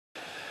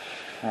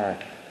All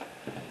right.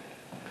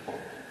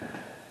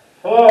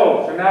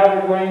 Hello, so now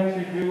we're going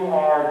to do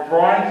our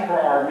drawings for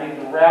our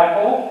Maker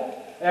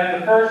raffle. And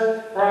the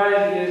first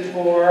prize is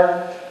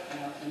for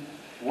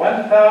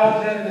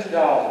 $1,000.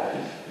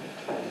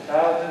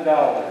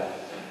 $1,000.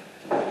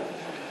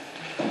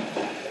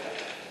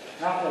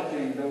 Not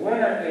looking. The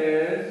winner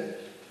is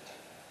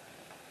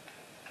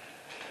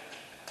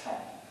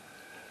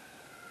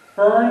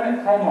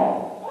Fern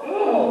Como.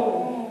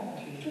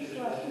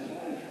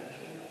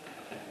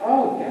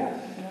 Oh, yes.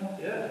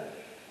 Yeah.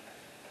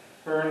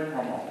 Fern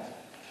Como.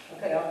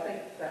 Okay, I'll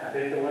take that.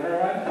 Take the winner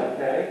one?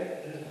 Okay.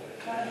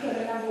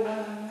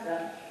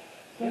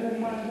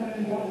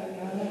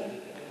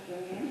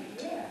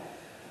 Yeah.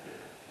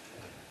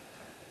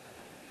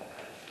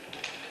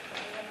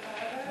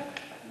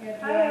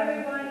 Hi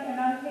everyone, and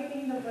I'm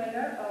picking the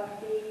winner of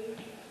the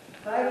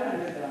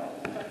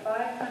 $500. for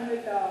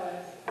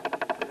 $500.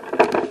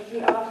 It'd be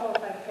awful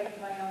if I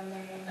picked my own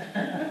name.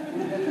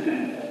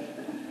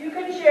 You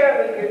can share it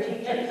with your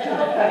teachers.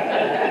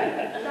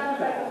 Sounds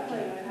like a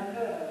plan.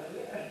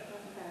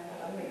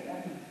 Okay.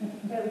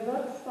 It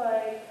looks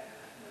like,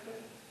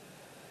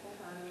 hold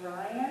on,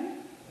 Ryan.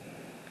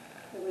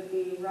 It would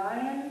be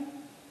Ryan.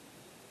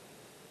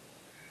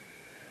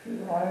 I'm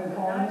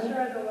not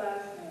sure of the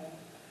last name.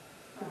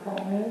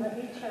 Let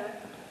me check.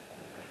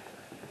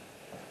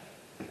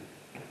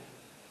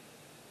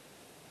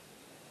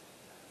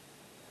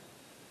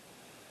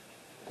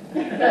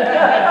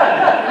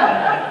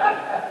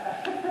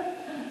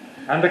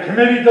 And the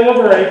committee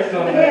deliberates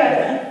on this.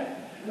 Yes.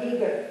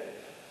 Meager.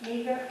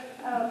 Meager?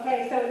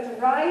 Okay, so it's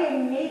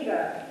Ryan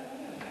Meager.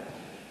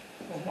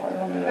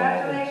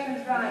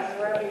 Congratulations, Ryan,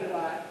 wherever you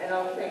are. And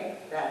I'll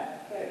take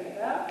that. There you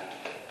go.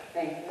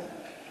 Thank you.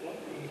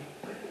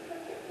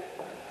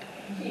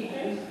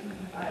 Teachers?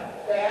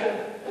 Dan,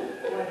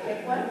 you want to pick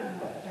one?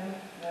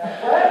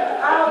 What?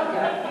 I'll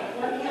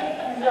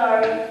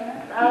sorry.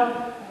 I'll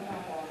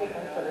take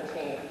one for the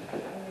team.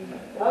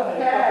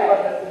 Okay.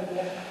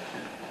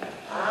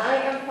 I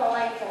am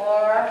pulling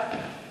for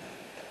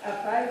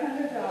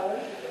 $500.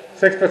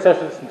 6 for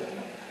social distance.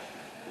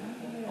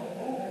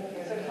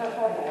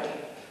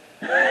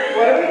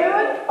 What are we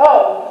doing?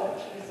 Oh,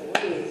 jeez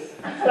Louise.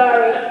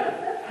 Sorry.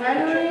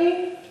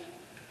 Henry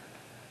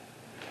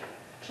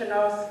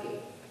Chinosky.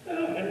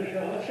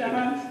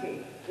 Chinosky.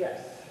 Yes.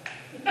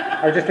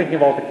 I was just thinking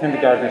about the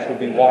kindergartners who'll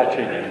be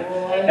watching,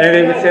 and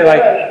they would say,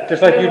 like,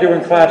 just like you do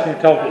in class, and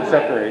you tell them to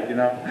separate, you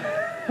know?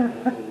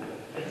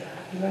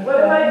 What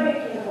am I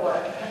picking for?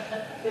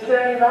 Is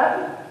there any left?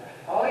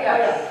 Oh,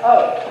 yes.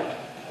 Oh.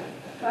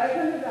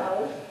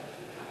 $500.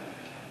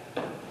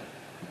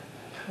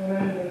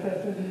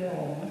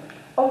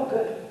 Oh,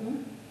 good.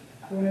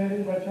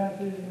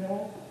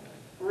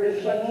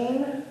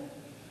 Regime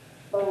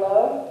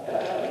below.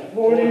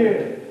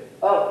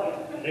 Oh,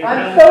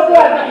 I'm so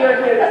glad that you're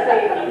here to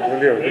save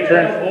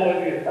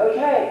me.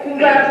 Okay,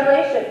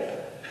 congratulations.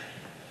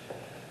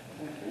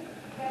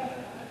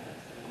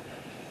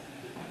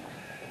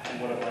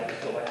 What am I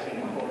selecting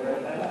for?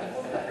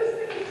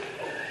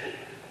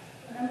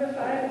 Number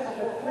 5 is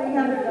for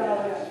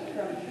 $300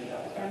 from,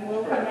 and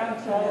we'll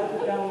announce all of the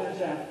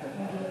donors after.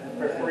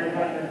 For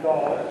 $300.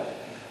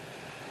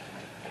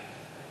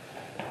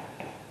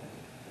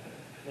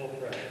 No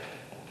pressure.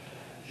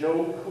 Joe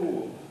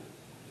Cool.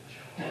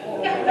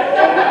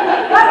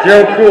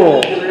 Joe Cool.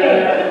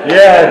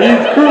 Yeah,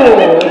 he's cool.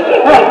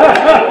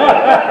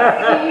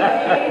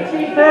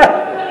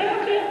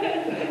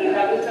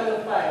 That was number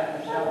 5,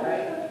 Michelle,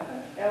 right?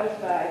 That was 5.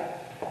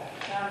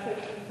 Now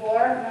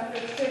 54,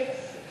 number 6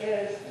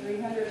 is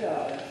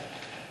 $300.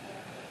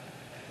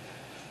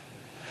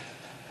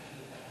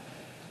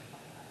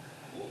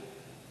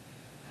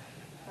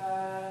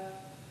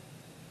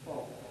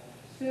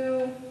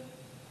 Sue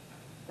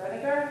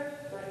Brenniger?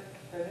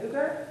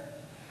 Brenniger?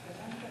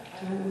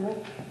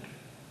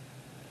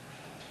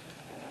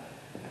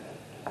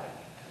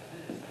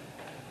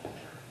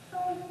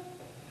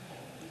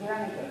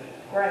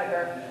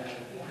 Brenniger.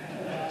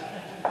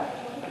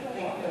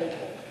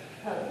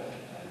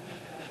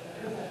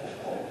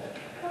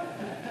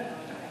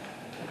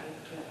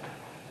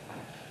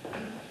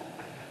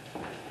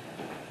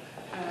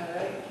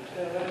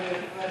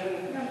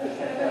 Number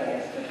 7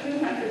 is for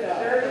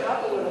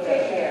 $200.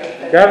 Take care.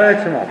 Got an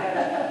extra month.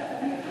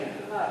 Pick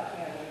them up,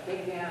 here,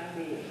 dig down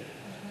deep.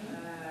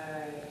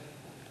 Alright.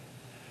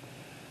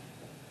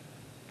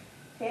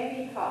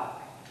 Tammy Hawk.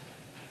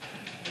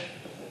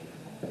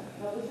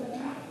 What was her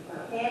name?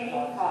 Tammy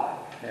Hawk.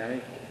 Tammy?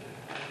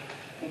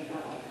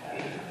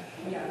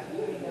 Yeah.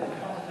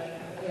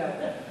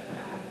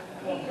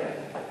 Teacher.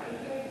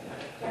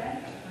 Jen?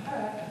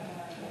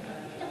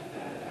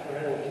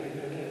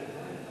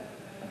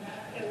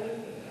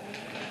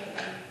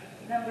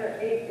 Number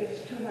 8 is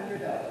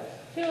 $200.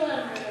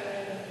 200.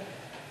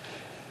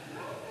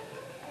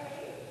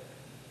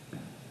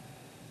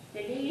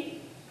 Denise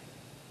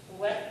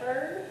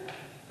Wetberg.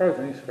 Oh,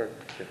 Denise Swedberg.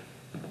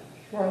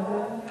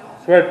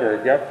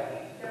 Swedberg, yep.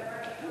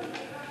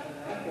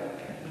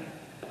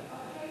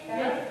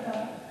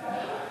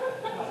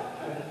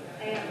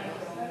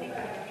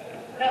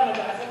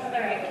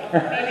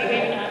 Maybe,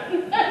 maybe not.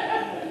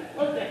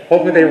 We'll see.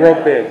 Hopefully they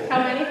wrote big. How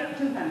many?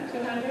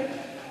 200.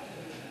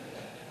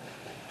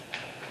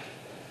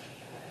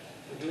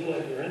 You do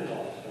like your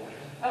in-laws, don't you?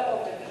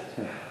 Oh, okay.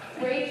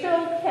 Rachel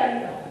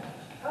Kendall.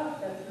 Oh,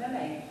 that's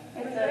Mimi.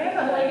 It's a,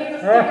 like it's a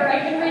sticker, I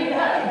can read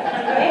that.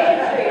 Main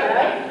Street,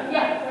 right?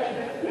 Yeah.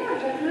 Yeah,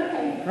 that's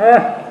Mimi.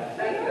 Ah,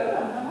 Thank you.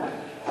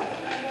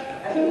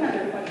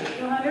 200.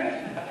 200?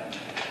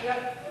 Yep.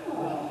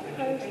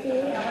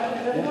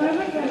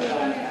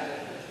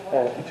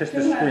 oh, just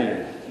the screen.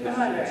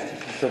 200.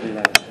 Still be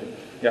running.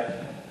 Yeah.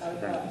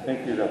 Thank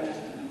you, though.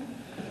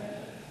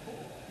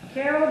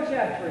 Carol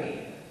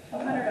Jeffrey,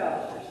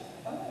 $200.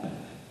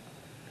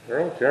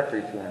 Earl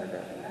Jeffrey,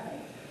 $200.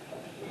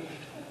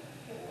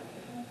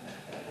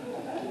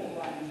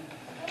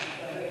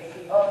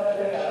 Oh, no,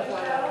 there's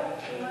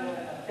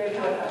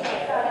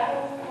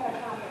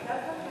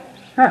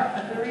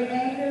Huh. The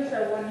remainders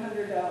are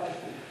 $100.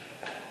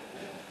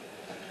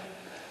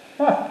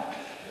 Huh.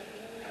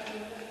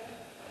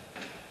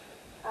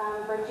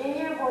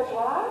 Virginia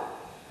Bourgeois.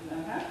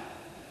 Uh-huh.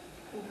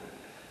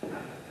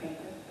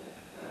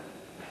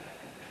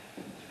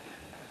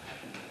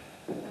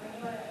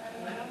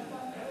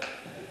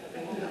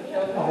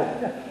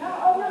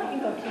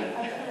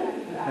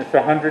 It's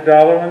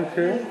 $100 one,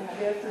 too?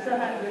 This is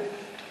 100.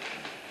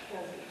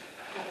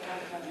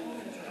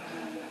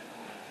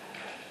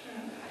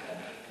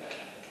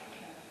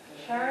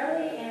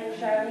 Charlie and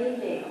Charlene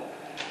Dale.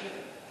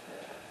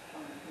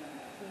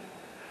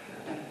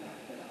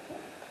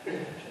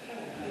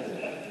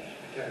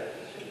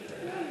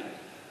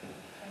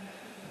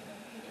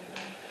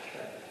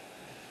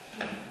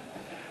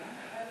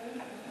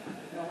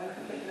 No one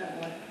can pick that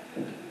one.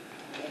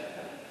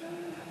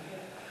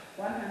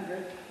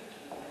 100.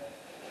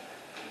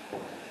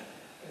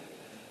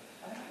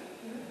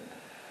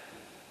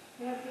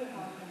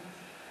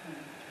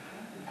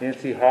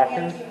 Nancy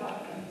Hawkins?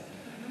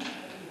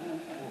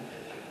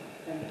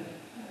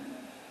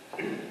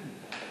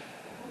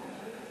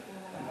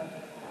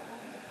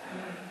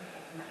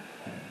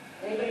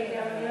 Anybody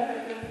down there?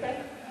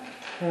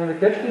 When the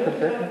kids keep a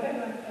pick.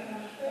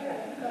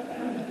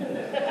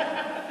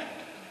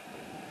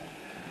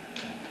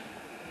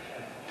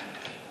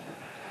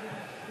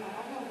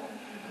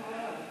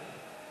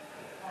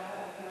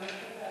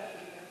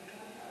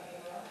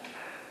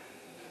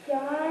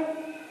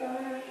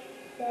 Donna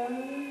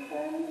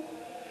Sampson.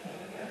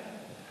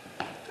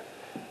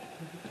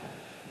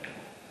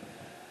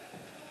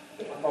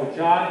 Oh,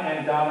 John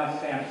and Donna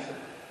Sampson.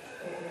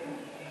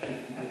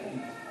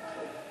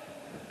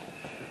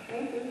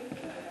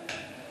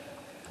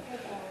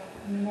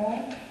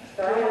 No.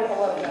 Start off a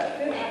little bit.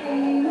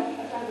 15.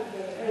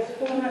 There's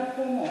 4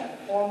 more.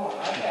 4 more,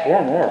 okay.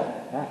 4 more.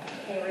 Wow.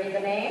 Can you read the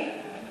name?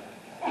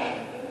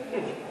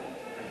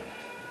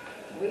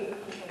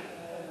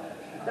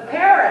 The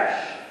parish.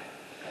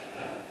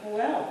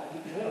 Well.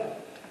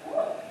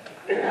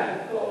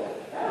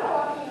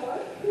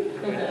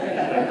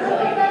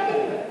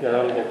 Yeah,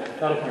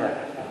 that'll come right.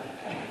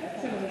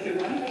 That's an easy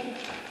one.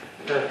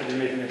 First, we'll be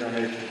making a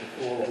donation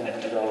for $400.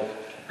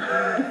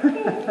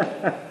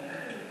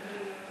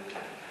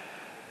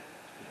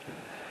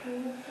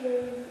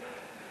 Mrs.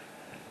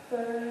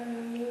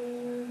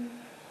 Bernie.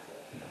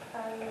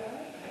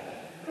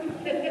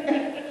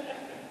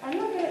 I'm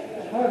not good.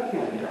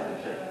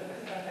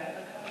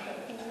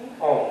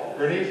 Oh,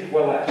 Bernice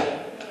Willett.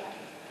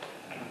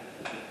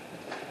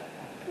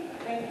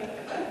 Thank you.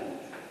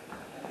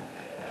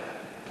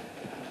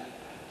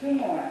 2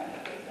 more.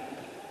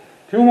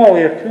 2 more, we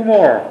have 2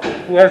 more.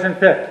 Who hasn't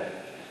picked?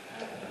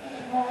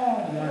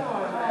 Oh,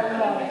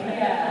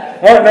 yeah.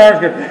 Oh, no, it's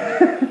good.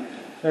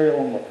 There we go,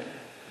 1 more.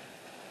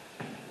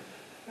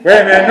 Wait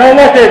a minute, no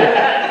looking!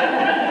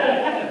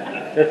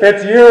 If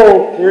it's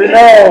you, we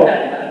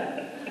know.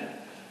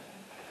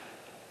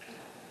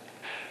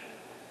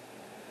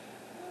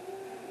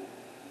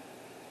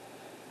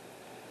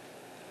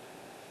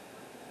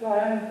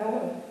 Diane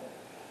Keller.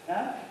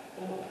 Yeah?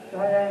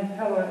 Diane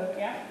Keller.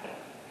 Yeah.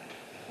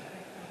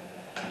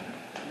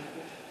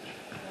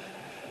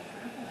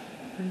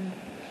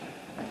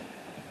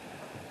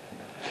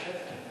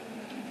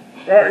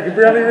 Oh, you can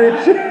barely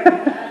reach.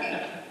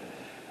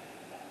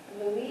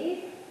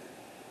 Louise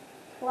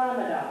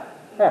Flamadon.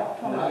 Oh,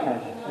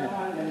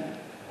 London.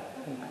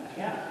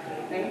 Yeah,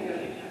 thank you.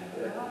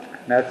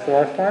 that's the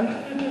last one?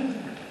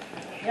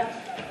 Yep.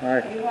 All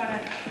right. You want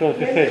to, So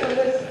just here's say. the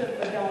list of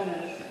the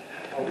donors.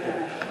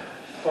 Okay.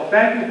 Well,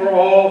 thank you for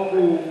all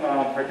who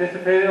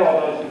participated,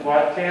 all those who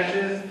bought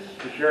chances.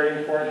 It's very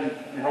important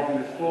in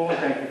helping the school.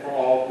 Thank you for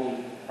all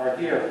who are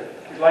here.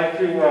 We'd like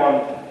to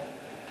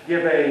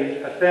give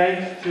a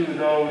thanks to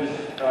those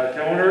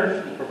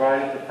donors who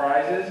provided the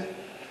prizes.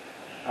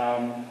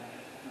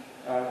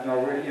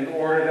 In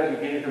order that we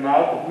gave them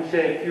out, the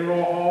Boucher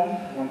Funeral Home,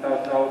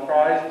 $1,000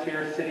 prize.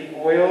 Tier City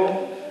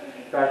Oil,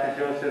 Dr.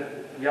 Joseph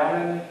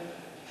Yaman.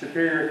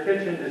 Superior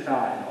Kitchen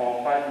Design,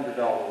 all $500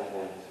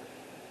 awards.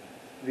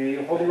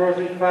 The Holy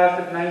Rosary Class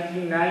of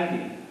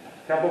 1990,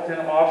 Templeton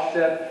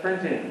Offset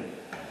Printing,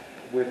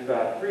 with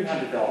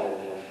 $300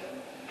 awards.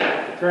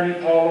 Attorney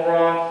Paul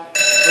Ross,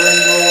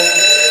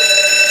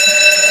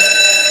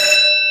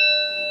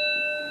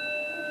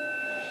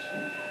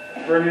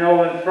 Bernie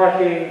Nolan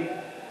Trucking,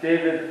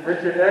 David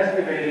Richard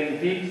Excavating,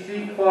 Deep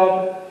Sea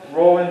Club,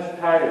 Roland's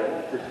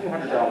Tire for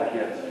 $200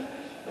 gifts.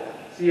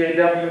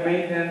 CAW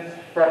Maintenance,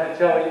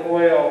 Fraticelli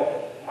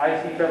Oil,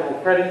 IC Federal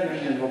Credit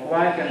Union,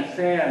 LeBlanc and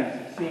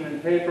Sands, Seaman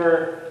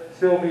Paper,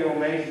 Silvio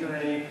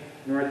Masonry,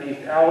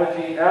 Northeast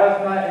Allergy,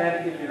 Asthma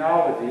and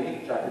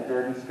Immunology, Dr.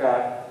 Jordan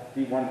Scott,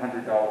 the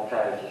 $100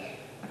 prizes.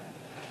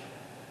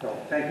 So,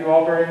 thank you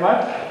all very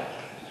much.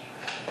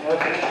 All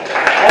of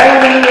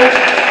you